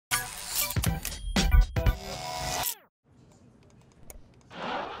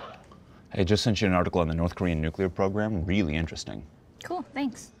Hey, just sent you an article on the North Korean nuclear program. Really interesting. Cool,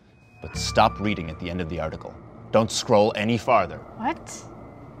 thanks. But stop reading at the end of the article. Don't scroll any farther. What?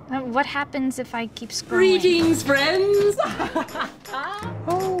 What happens if I keep scrolling? Greetings, friends!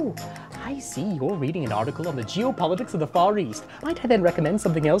 Oh, I see you're reading an article on the geopolitics of the Far East. Might I then recommend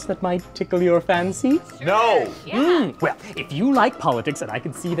something else that might tickle your fancy? No! Yeah. Well, if you like politics, and I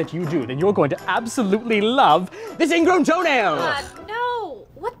can see that you do, then you're going to absolutely love this ingrown toenail! No!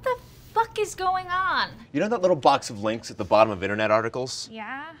 What the fuck is going on? You know that little box of links at the bottom of internet articles?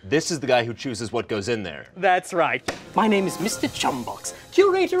 Yeah? This is the guy who chooses what goes in there. That's right. My name is Mr. Chumbox,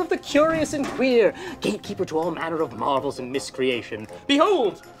 curator of the curious and queer, gatekeeper to all manner of marvels and miscreation.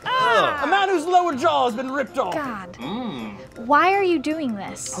 Behold! A man whose lower jaw has been ripped off. God. Why are you doing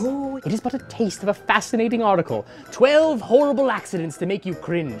this? Oh, it is but a taste of a fascinating article. 12 horrible accidents to make you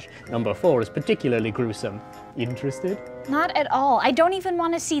cringe. Number 4 is particularly gruesome. Interested? Not at all. I don't even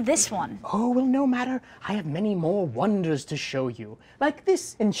want to see this one. Oh, well, no matter. I have many more wonders to show you. Like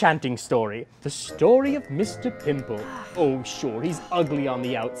this enchanting story. The story of Mr. Pimple. Oh, sure, he's ugly on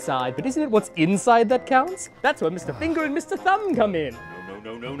the outside, but isn't it what's inside that counts? That's where Mr. Finger and Mr. Thumb come in.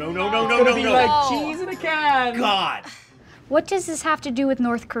 No, It's gonna be like cheese in a can. God! What does this have to do with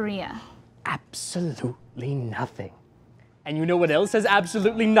North Korea? Absolutely nothing. And you know what else has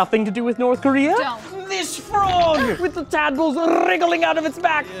absolutely nothing to do with North Korea? Don't. This frog with the tadpoles wriggling out of its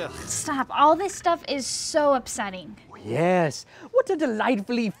back. Stop. All this stuff is so upsetting. Yes, what a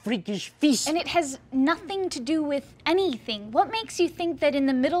delightfully freakish feast. And it has nothing to do with anything. What makes you think that in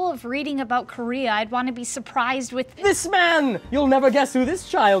the middle of reading about Korea, I'd want to be surprised with... This man! You'll never guess who this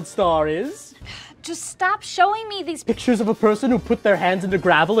child star is. Just stop showing me these... Pictures of a person who put their hands into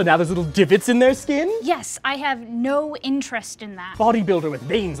gravel and now there's little divots in their skin? Yes, I have no interest in that. Bodybuilder with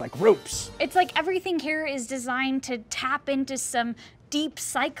veins like ropes. It's like everything here is designed to tap into some deep,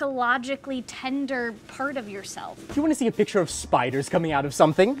 psychologically tender part of yourself. Do you want to see a picture of spiders coming out of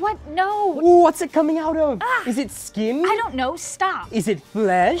something? What? No. What's it coming out of? Is it skin? I don't know. Stop. Is it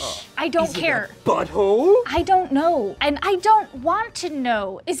flesh? I don't Is care. it a butthole? I don't know. And I don't want to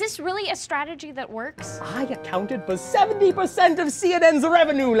know. Is this really a strategy that works? I accounted for 70% of CNN's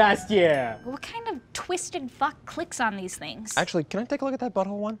revenue last year. What kind of twisted fuck clicks on these things? Actually, can I take a look at that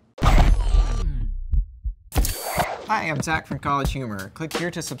butthole one? Hi, I'm Zach from College Humor. Click here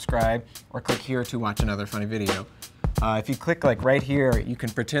to subscribe, or click here to watch another funny video. If you click like right here, you can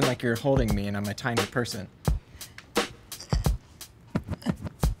pretend like you're holding me and I'm a tiny person.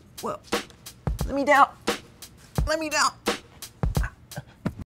 Whoa, let me down. Let me down.